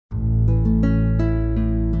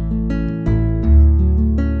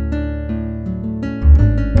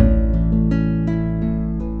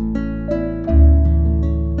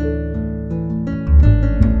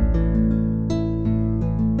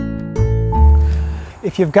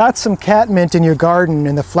If you've got some catmint in your garden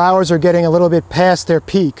and the flowers are getting a little bit past their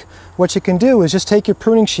peak, what you can do is just take your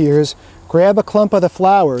pruning shears, grab a clump of the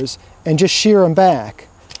flowers, and just shear them back.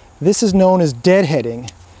 This is known as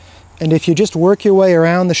deadheading. And if you just work your way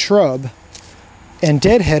around the shrub and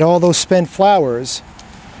deadhead all those spent flowers,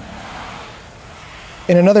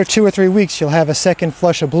 in another 2 or 3 weeks you'll have a second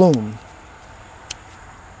flush of bloom.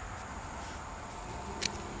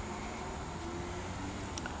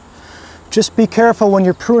 Just be careful when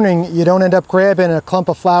you're pruning, you don't end up grabbing a clump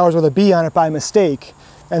of flowers with a bee on it by mistake.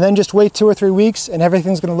 And then just wait 2 or 3 weeks and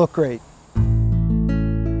everything's going to look great.